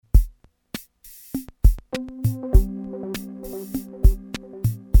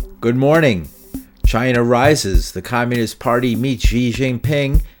Good morning. China rises. The Communist Party meets Xi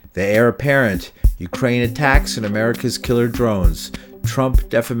Jinping. The heir apparent. Ukraine attacks and America's killer drones. Trump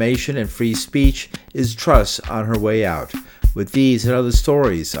defamation and free speech. Is Truss on her way out? With these and other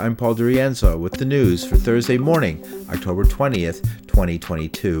stories, I'm Paul DiRienzo with the news for Thursday morning, October 20th,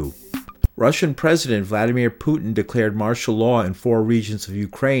 2022. Russian President Vladimir Putin declared martial law in 4 regions of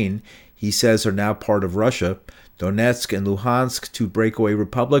Ukraine he says are now part of Russia: Donetsk and Luhansk, 2 breakaway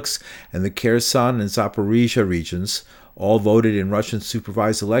republics, and the Kherson and Zaporizhia regions, all voted in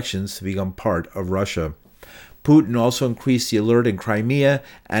Russian-supervised elections to become part of Russia. Putin also increased the alert in Crimea,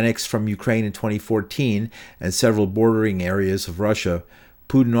 annexed from Ukraine in 2014, and several bordering areas of Russia.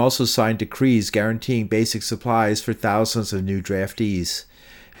 Putin also signed decrees guaranteeing basic supplies for thousands of new draftees.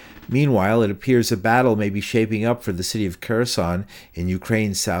 Meanwhile, it appears a battle may be shaping up for the city of Kherson in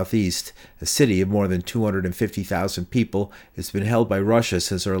Ukraine's southeast. A city of more than 250,000 people, it's been held by Russia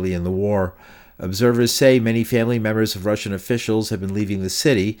since early in the war. Observers say many family members of Russian officials have been leaving the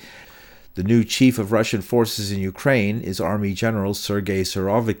city. The new chief of Russian forces in Ukraine is Army General Sergei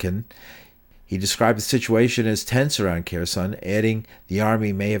Surovikin. He described the situation as tense around Kherson, adding the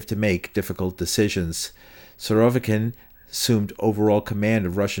army may have to make difficult decisions. Surovikin assumed overall command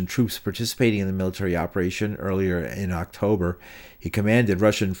of Russian troops participating in the military operation earlier in October. He commanded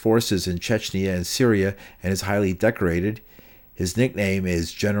Russian forces in Chechnya and Syria and is highly decorated. His nickname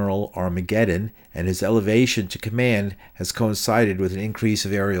is General Armageddon, and his elevation to command has coincided with an increase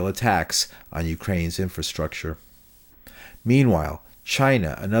of aerial attacks on Ukraine's infrastructure. Meanwhile,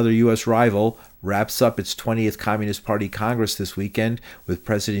 China, another U.S. rival, wraps up its 20th Communist Party Congress this weekend with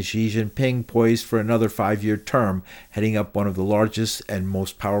President Xi Jinping poised for another 5-year term, heading up one of the largest and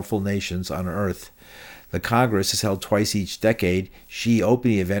most powerful nations on earth. The Congress is held twice each decade. Xi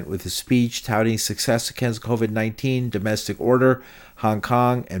opened the event with a speech touting success against COVID-19, domestic order, Hong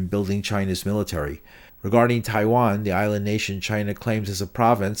Kong, and building China's military. Regarding Taiwan, the island nation China claims as a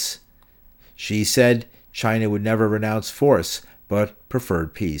province, Xi said China would never renounce force, but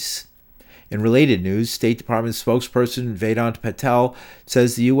preferred peace. In related news, State Department spokesperson Vedant Patel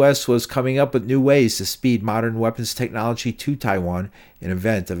says the U.S. was coming up with new ways to speed modern weapons technology to Taiwan in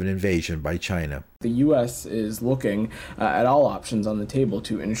event of an invasion by China. The U.S. is looking at all options on the table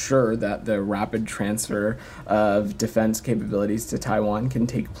to ensure that the rapid transfer of defense capabilities to Taiwan can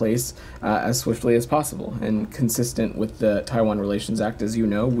take place as swiftly as possible. And consistent with the Taiwan Relations Act, as you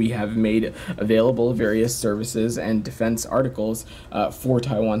know, we have made available various services and defense articles for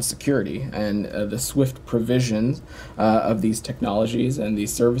Taiwan's security. And the swift provisions of these technologies and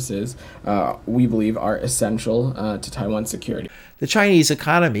these services, we believe, are essential to Taiwan's security. The Chinese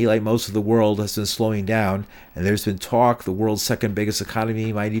economy, like most of the world, has been slowing down, and there's been talk the world's second biggest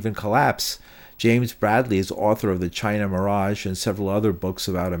economy might even collapse. James Bradley is author of The China Mirage and several other books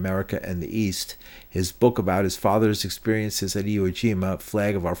about America and the East. His book about his father's experiences at Iwo Jima,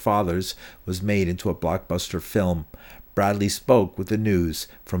 Flag of Our Fathers, was made into a blockbuster film. Bradley spoke with the news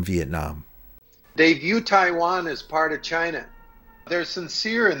from Vietnam. They view Taiwan as part of China. They're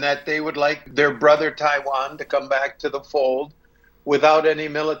sincere in that they would like their brother Taiwan to come back to the fold without any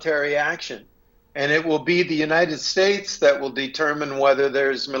military action. And it will be the United States that will determine whether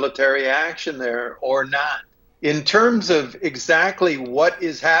there's military action there or not. In terms of exactly what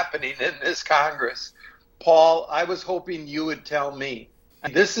is happening in this Congress, Paul, I was hoping you would tell me.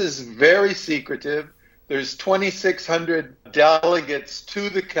 This is very secretive. There's 2,600 delegates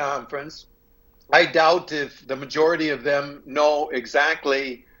to the conference. I doubt if the majority of them know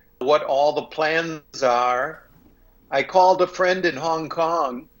exactly what all the plans are. I called a friend in Hong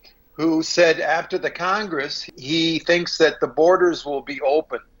Kong who said after the Congress, he thinks that the borders will be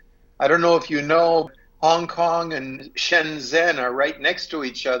open. I don't know if you know, Hong Kong and Shenzhen are right next to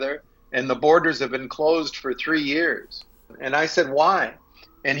each other, and the borders have been closed for 3 years. And I said, why?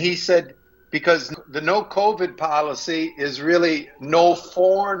 And he said, because the no COVID policy is really no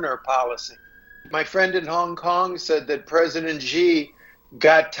foreigner policy. My friend in Hong Kong said that President Xi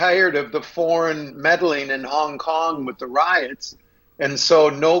got tired of the foreign meddling in Hong Kong with the riots. And so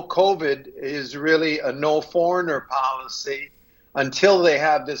no COVID is really a no foreigner policy until they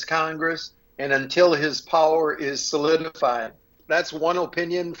have this Congress and until his power is solidified. That's one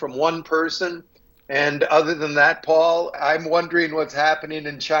opinion from one person. And other than that, Paul, I'm wondering what's happening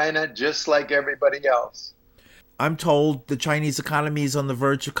in China, just like everybody else. I'm told the Chinese economy is on the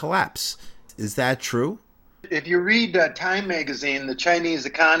verge of collapse. Is that true? If you read Time magazine, the Chinese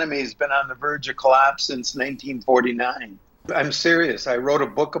economy has been on the verge of collapse since 1949. I'm serious. I wrote a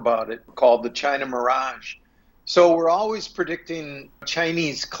book about it called The China Mirage. So we're always predicting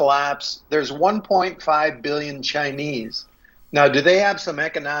Chinese collapse. There's 1.5 billion Chinese. Now, do they have some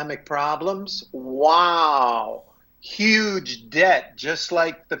economic problems? Wow. Huge debt, just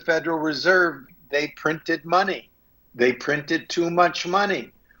like the Federal Reserve. They printed money. They printed too much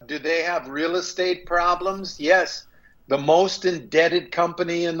money. Do they have real estate problems? Yes. The most indebted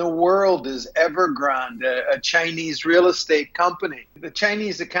company in the world is Evergrande, a Chinese real estate company. The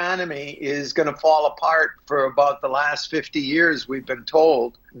Chinese economy is going to fall apart for about the last 50 years, we've been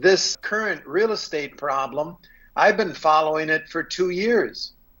told. This current real estate problem, I've been following it for 2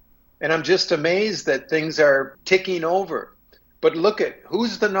 years, and I'm just amazed that things are ticking over. But look at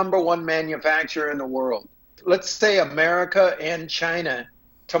who's the number one manufacturer in the world. Let's say America and China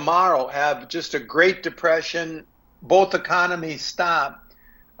tomorrow have just a Great Depression, both economies stop.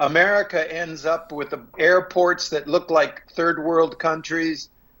 America ends up with airports that look like third world countries.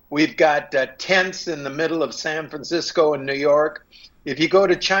 We've got tents in the middle of San Francisco and New York. If you go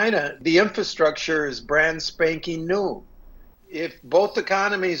to China, the infrastructure is brand spanking new. If both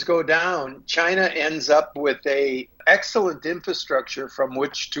economies go down, China ends up with an excellent infrastructure from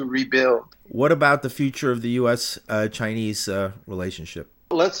which to rebuild. What about the future of the U.S.-Chinese relationship?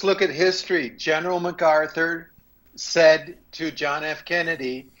 Let's look at history. General MacArthur said to John F.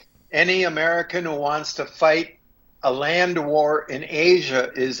 Kennedy, any American who wants to fight a land war in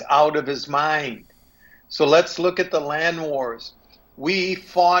Asia is out of his mind. So let's look at the land wars. We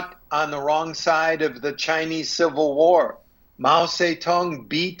fought on the wrong side of the Chinese Civil War. Mao Zedong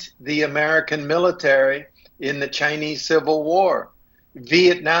beat the American military in the Chinese Civil War.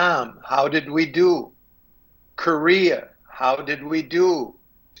 Vietnam, how did we do? Korea, how did we do?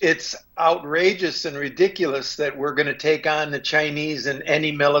 It's outrageous and ridiculous that we're going to take on the Chinese in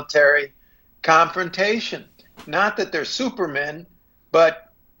any military confrontation. Not that they're supermen,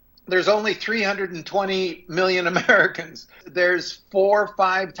 but there's only 320 million Americans. There's 4 or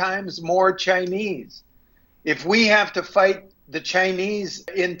 5 times more Chinese. If we have to fight the Chinese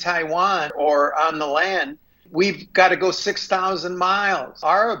in Taiwan or on the land, we've got to go 6,000 miles.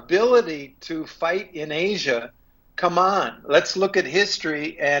 Our ability to fight in Asia, come on, let's look at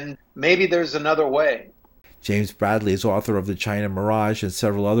history and maybe there's another way. James Bradley is author of The China Mirage and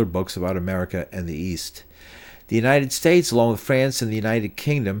several other books about America and the East. The United States, along with France and the United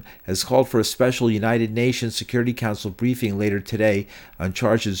Kingdom, has called for a special United Nations Security Council briefing later today on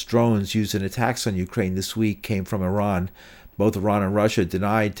charges drones used in attacks on Ukraine this week came from Iran. Both Iran and Russia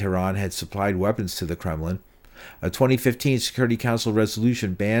denied Tehran had supplied weapons to the Kremlin. A 2015 Security Council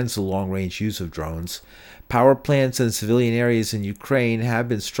resolution bans the long-range use of drones. Power plants in civilian areas in Ukraine have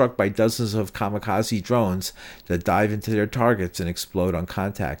been struck by dozens of kamikaze drones that dive into their targets and explode on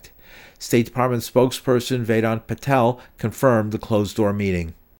contact. State Department spokesperson Vedant Patel confirmed the closed-door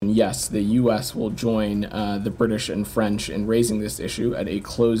meeting. Yes, the U.S. will join the British and French in raising this issue at a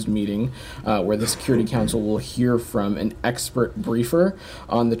closed meeting where the Security Council will hear from an expert briefer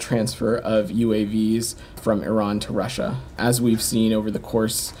on the transfer of UAVs from Iran to Russia. As we've seen over the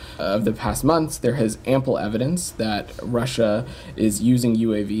course of the past months, there has ample evidence that Russia is using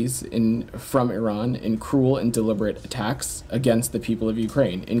UAVs from Iran in cruel and deliberate attacks against the people of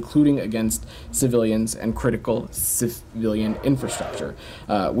Ukraine, including against civilians and critical civilian infrastructure.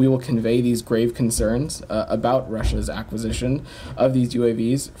 We will convey these grave concerns about Russia's acquisition of these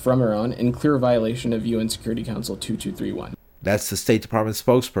UAVs from Iran in clear violation of UN Security Council 2231. That's the State Department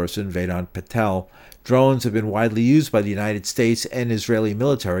spokesperson, Vedant Patel. Drones have been widely used by the United States and Israeli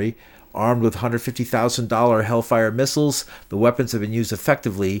military. Armed with $150,000 Hellfire missiles, the weapons have been used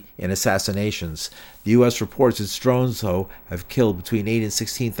effectively in assassinations. The U.S. reports its drones, though, have killed between 8,000 and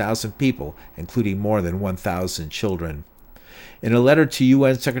 16,000 people, including more than 1,000 children. In a letter to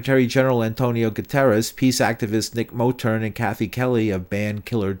UN Secretary General Antonio Guterres, peace activists Nick Motern and Kathy Kelly of Ban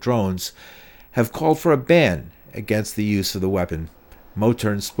Killer Drones have called for a ban against the use of the weapon.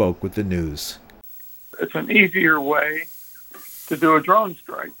 Motern spoke with the news. It's an easier way to do a drone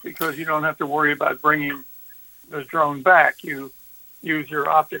strike because you don't have to worry about bringing the drone back. You use your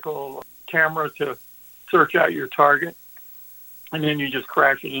optical camera to search out your target, and then you just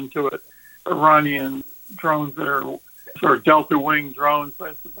crash it into it. Iranian drones that are sort of delta wing drones,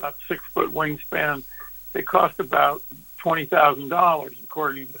 that's about 6-foot wingspan. They cost about $20,000,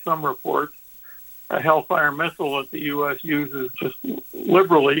 according to some reports. A Hellfire missile that the U.S. uses just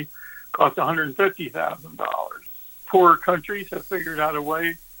liberally costs $150,000. Poorer countries have figured out a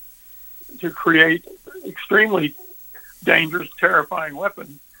way to create extremely dangerous, terrifying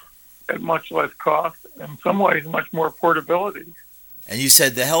weapons at much less cost, in some ways much more portability. And you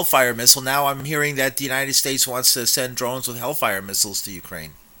said the Hellfire missile. Now I'm hearing that the United States wants to send drones with Hellfire missiles to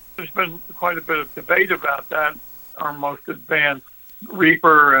Ukraine. There's been quite a bit of debate about that. Our most advanced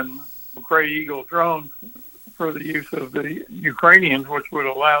Reaper and Gray Eagle drones for the use of the Ukrainians, which would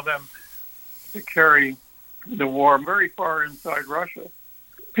allow them to carry the war very far inside Russia.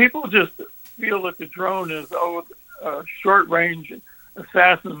 People just feel that the drone is a short-range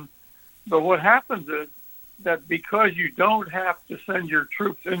assassin, but what happens is that because you don't have to send your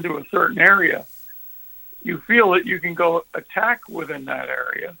troops into a certain area, you feel that you can go attack within that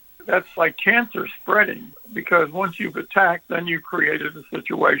area. That's like cancer spreading, because once you've attacked, then you've created a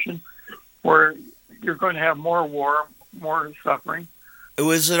situation where you're going to have more war, more suffering. It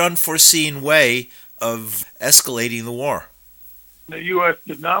was an unforeseen way of escalating the war. The U.S.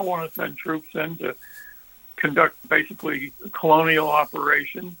 did not want to send troops in to conduct basically a colonial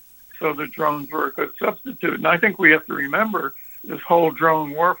operation, so the drones were a good substitute. And I think we have to remember this whole drone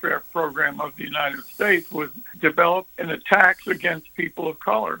warfare program of the United States was developed in attacks against people of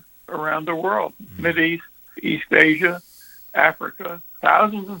color around the world, Mideast, East Asia, Africa.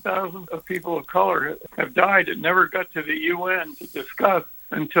 Thousands and thousands of people of color have died. It never got to the UN to discuss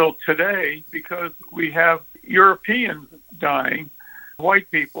until today, because we have Europeans dying, white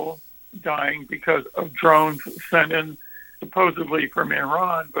people dying because of drones sent in supposedly from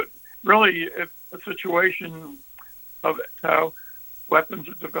Iran. But really, it's a situation of how weapons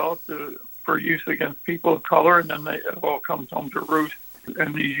are developed for use against people of color, and then it all comes home to roost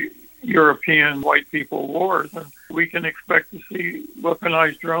in these European white people wars. And we can expect to see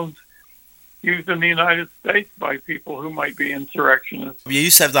weaponized drones used in the United States by people who might be insurrectionists. You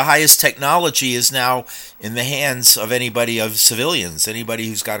used to have the highest technology is now in the hands of civilians, anybody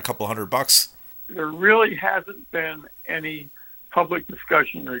who's got a couple $100. There really hasn't been any public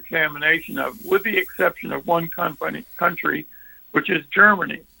discussion or examination of, with the exception of one country, which is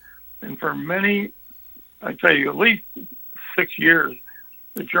Germany. And for many, I'd say at least 6 years,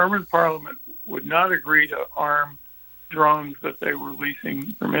 the German parliament would not agree to arm drones that they were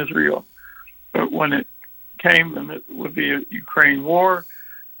leasing from Israel. But when it came, and it would be a Ukraine war,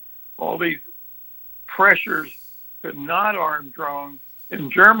 all these pressures to not arm drones in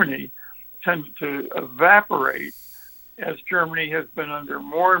Germany tended to evaporate as Germany has been under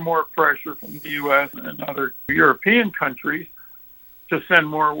more and more pressure from the U.S. and other European countries to send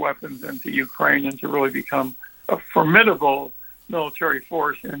more weapons into Ukraine and to really become a formidable military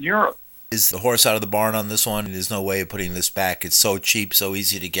force in Europe. Is the horse out of the barn on this one? There's no way of putting this back. It's so cheap, so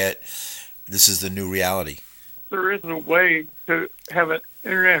easy to get. This is the new reality. There is a way to have an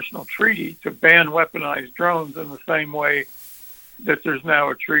international treaty to ban weaponized drones in the same way that there's now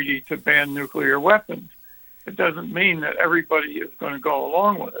a treaty to ban nuclear weapons. It doesn't mean that everybody is going to go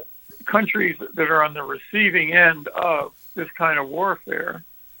along with it. Countries that are on the receiving end of this kind of warfare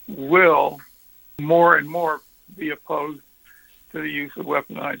will more and more be opposed to the use of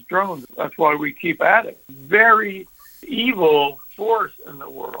weaponized drones. That's why we keep at it. Very evil force in the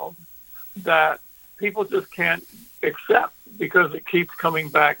world that people just can't accept, because it keeps coming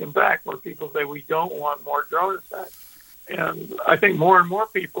back and back, where people say we don't want more drone attacks. And I think more and more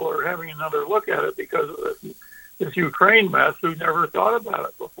people are having another look at it because of this Ukraine mess who never thought about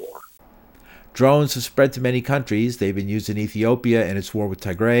it before. Drones have spread to many countries. They've been used in Ethiopia in its war with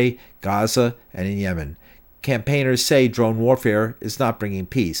Tigray, Gaza, and in Yemen. Campaigners say drone warfare is not bringing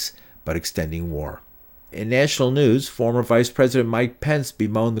peace, but extending war. In national news, former Vice President Mike Pence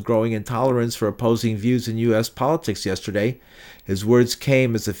bemoaned the growing intolerance for opposing views in U.S. politics yesterday. His words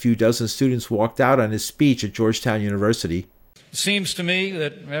came as a few dozen students walked out on his speech at Georgetown University. It seems to me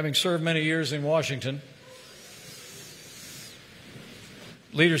that, having served many years in Washington,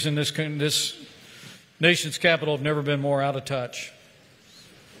 leaders in this nation's capital have never been more out of touch,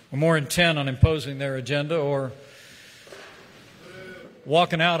 or more intent on imposing their agenda, or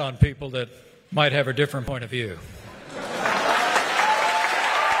walking out on people that might have a different point of view.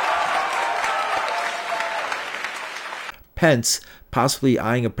 Pence, possibly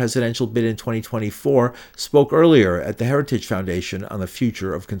eyeing a presidential bid in 2024, spoke earlier at the Heritage Foundation on the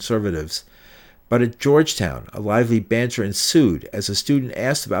future of conservatives. But at Georgetown, a lively banter ensued as a student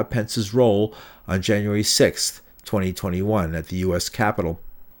asked about Pence's role on January 6, 2021 at the U.S. Capitol.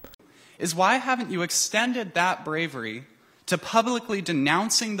 Is why haven't you extended that bravery to publicly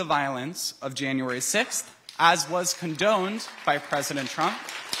denouncing the violence of January 6th, as was condoned by President Trump,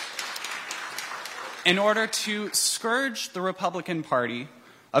 in order to scourge the Republican Party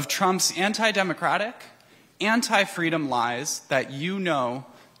of Trump's anti-democratic, anti-freedom lies that you know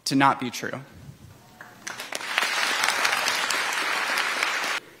to not be true?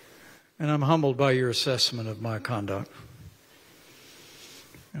 And I'm humbled by your assessment of my conduct.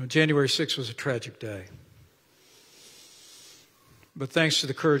 January 6th was a tragic day. But thanks to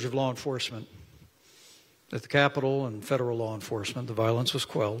the courage of law enforcement at the Capitol and federal law enforcement, the violence was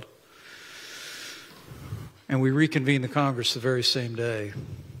quelled. And we reconvened the Congress the very same day.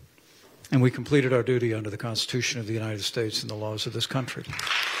 And we completed our duty under the Constitution of the United States and the laws of this country.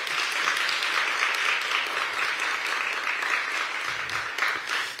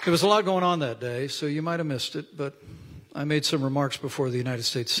 There was a lot going on that day, so you might have missed it, but I made some remarks before the United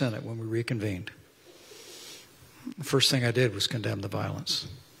States Senate when we reconvened. The first thing I did was condemn the violence.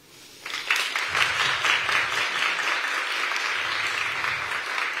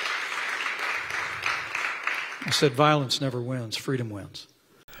 I said violence never wins, freedom wins.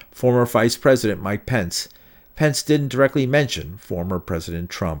 Former Vice President Mike Pence. Pence didn't directly mention former President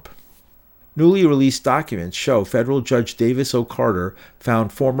Trump. Newly released documents show federal Judge Davis O. Carter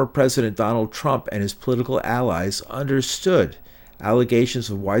found former President Donald Trump and his political allies understood allegations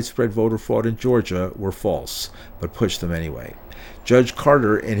of widespread voter fraud in Georgia were false, but pushed them anyway. Judge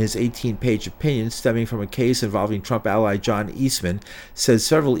Carter, in his 18-page opinion stemming from a case involving Trump ally John Eastman, said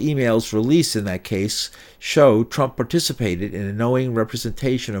several emails released in that case show Trump participated in a knowing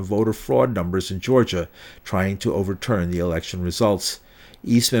representation of voter fraud numbers in Georgia, trying to overturn the election results.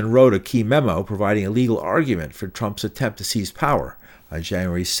 Eastman wrote a key memo providing a legal argument for Trump's attempt to seize power on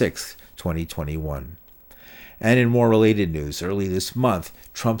January 6, 2021. And in more related news, early this month,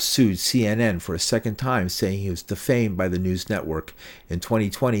 Trump sued CNN for a second time, saying he was defamed by the news network. In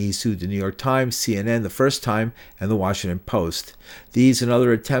 2020, he sued the New York Times, CNN the first time, and the Washington Post. These and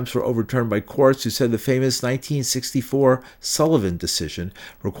other attempts were overturned by courts who said the famous 1964 Sullivan decision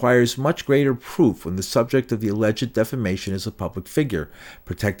requires much greater proof when the subject of the alleged defamation is a public figure,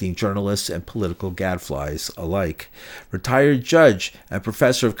 protecting journalists and political gadflies alike. Retired judge and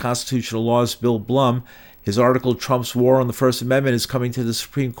professor of constitutional laws Bill Blum, his article, Trump's War on the First Amendment is Coming to the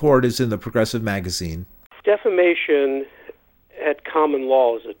Supreme Court, is in the Progressive magazine. Defamation at common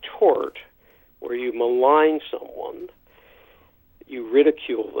law is a tort where you malign someone, you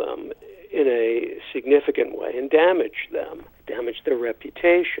ridicule them in a significant way and damage them, damage their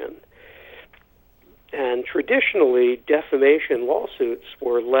reputation. And traditionally, defamation lawsuits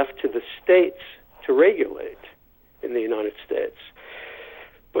were left to the states to regulate in the United States.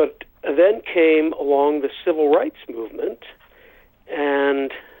 But then came along the civil rights movement,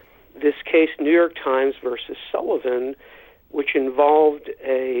 and this case, New York Times versus Sullivan, which involved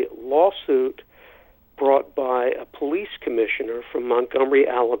a lawsuit brought by a police commissioner from Montgomery,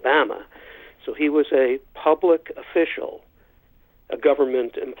 Alabama. So he was a public official, a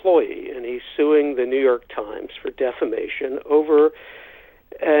government employee, and he's suing the New York Times for defamation over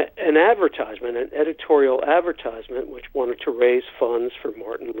an advertisement, an editorial advertisement, which wanted to raise funds for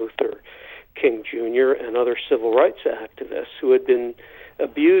Martin Luther King Jr. and other civil rights activists who had been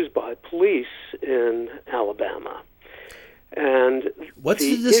abused by police in Alabama. And what's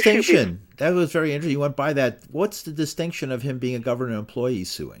the distinction? That was very interesting. You went by that. What's the distinction of him being a government employee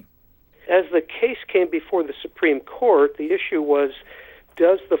suing? As the case came before the Supreme Court, the issue was,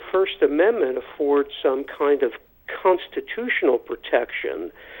 does the First Amendment afford some kind of constitutional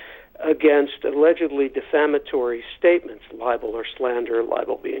protection against allegedly defamatory statements, libel or slander,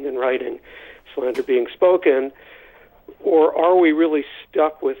 libel being in writing, slander being spoken, or are we really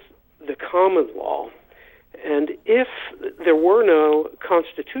stuck with the common law? And if there were no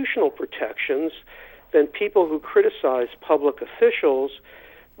constitutional protections, then people who criticize public officials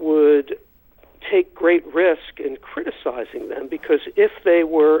would take great risk in criticizing them, because if they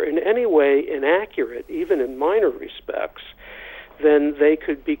were in any way inaccurate, even in minor respects, then they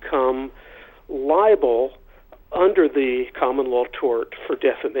could become liable under the common law tort for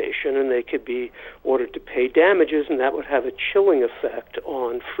defamation, and they could be ordered to pay damages, and that would have a chilling effect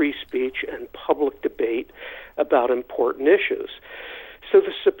on free speech and public debate about important issues. So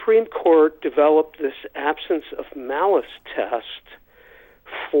the Supreme Court developed this absence of malice test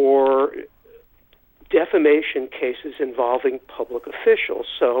for defamation cases involving public officials.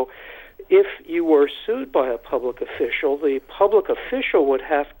 So if you were sued by a public official, the public official would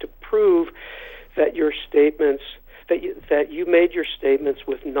have to prove that your statements, that you made your statements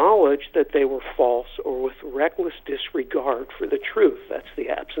with knowledge that they were false or with reckless disregard for the truth. That's the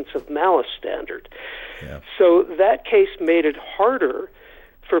absence of malice standard. Yeah. So that case made it harder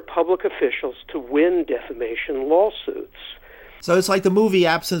for public officials to win defamation lawsuits. So it's like the movie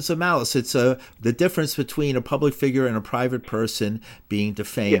Absence of Malice. It's the difference between a public figure and a private person being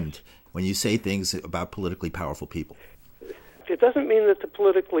defamed when you say things about politically powerful people. It doesn't mean that the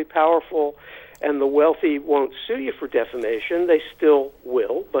politically powerful and the wealthy won't sue you for defamation. They still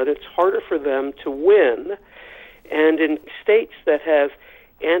will, but it's harder for them to win. And in states that have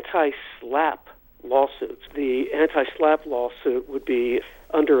anti-SLAPP lawsuits, the anti-SLAPP lawsuit would be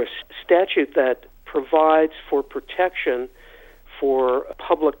under a statute that provides for protection for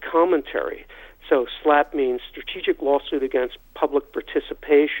public commentary. So SLAPP means strategic lawsuit against public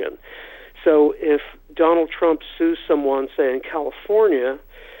participation. So if Donald Trump sues someone, say in California,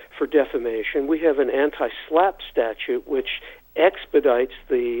 for defamation, we have an anti-SLAPP statute which expedites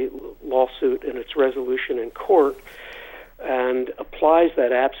the lawsuit and its resolution in court and applies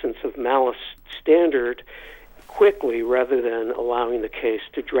that absence of malice standard quickly rather than allowing the case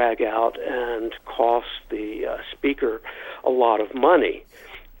to drag out and cost the speaker a lot of money.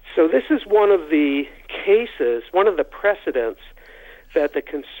 So this is one of the cases, one of the precedents that the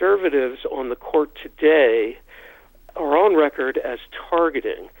conservatives on the court today are on record as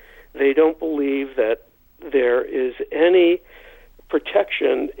targeting. They don't believe that there is any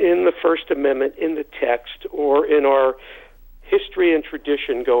protection in the First Amendment, in the text, or in our history and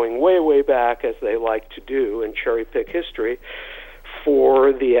tradition going way, way back, as they like to do and cherry-pick history,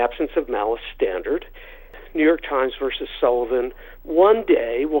 for the absence of malice standard. New York Times versus Sullivan one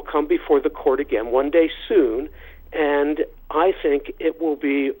day will come before the court again, one day soon, and I think it will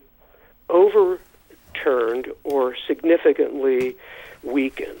be overturned or significantly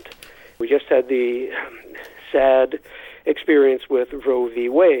weakened. We just had the sad experience with Roe v.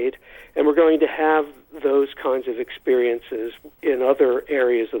 Wade, and we're going to have those kinds of experiences in other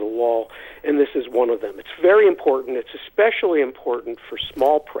areas of the law, and this is one of them. It's very important. It's especially important for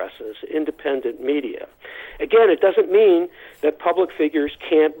small presses, independent media. Again, it doesn't mean that public figures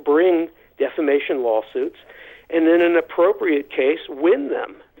can't bring defamation lawsuits and in an appropriate case win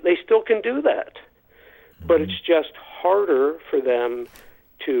them. They still can do that. But it's just harder for them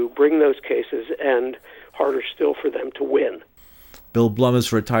to bring those cases and harder still for them to win. Bill Blum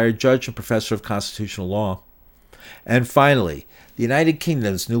is a retired judge and professor of constitutional law. And finally, the United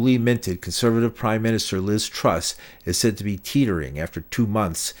Kingdom's newly minted Conservative Prime Minister Liz Truss is said to be teetering after 2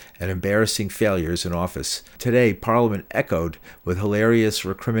 months and embarrassing failures in office. Today, Parliament echoed with hilarious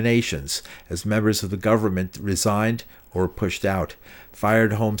recriminations as members of the government resigned or pushed out.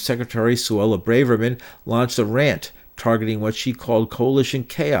 Fired Home Secretary Suella Braverman launched a rant targeting what she called coalition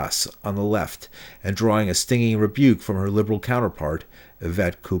chaos on the left and drawing a stinging rebuke from her Liberal counterpart,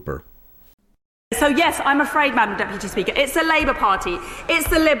 Yvette Cooper. So yes, I'm afraid, Madam Deputy Speaker, it's the Labour Party, it's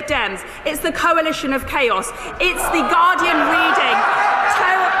the Lib Dems, it's the coalition of chaos, it's the Guardian reading,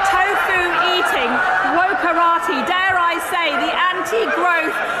 tofu eating, wokerati, dare I say, the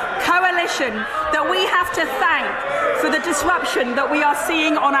anti-growth coalition that we have to thank for the disruption that we are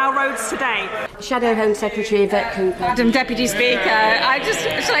seeing on our roads today. Shadow Home Secretary Yvette Cooper. Madam Deputy Speaker,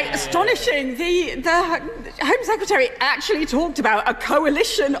 it's like astonishing. The Home Secretary actually talked about a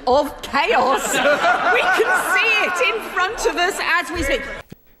coalition of chaos. We can see it in front of us as we speak.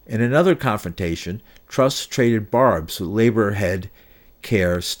 In another confrontation, Truss traded barbs with Labour head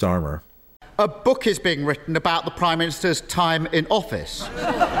Keir Starmer. A book is being written about the Prime Minister's time in office.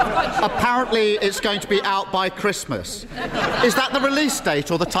 Apparently, it's going to be out by Christmas. Is that the release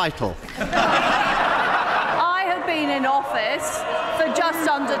date or the title? I have been in office for just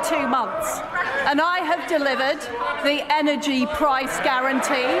under 2 months, and I have delivered the energy price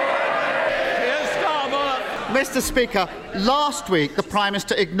guarantee. Mr. Speaker, last week the Prime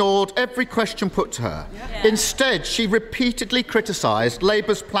Minister ignored every question put to her. Instead, she repeatedly criticised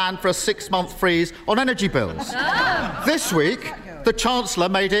Labour's plan for a 6-month freeze on energy bills. This week, the Chancellor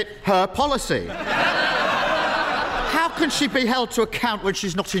made it her policy. How can she be held to account when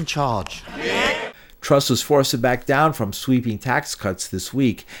she's not in charge? Truss was forced to back down from sweeping tax cuts this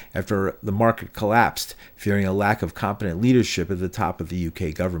week after the market collapsed, fearing a lack of competent leadership at the top of the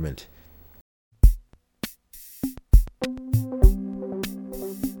UK government.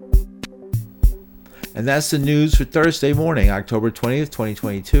 And that's the news for Thursday morning, October 20th,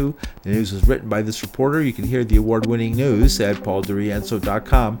 2022. The news was written by this reporter. You can hear the award-winning news at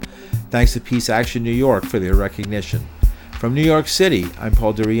paulderienzo.com. Thanks to Peace Action New York for their recognition. From New York City, I'm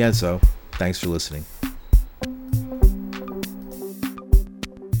Paul DiRienzo. Thanks for listening.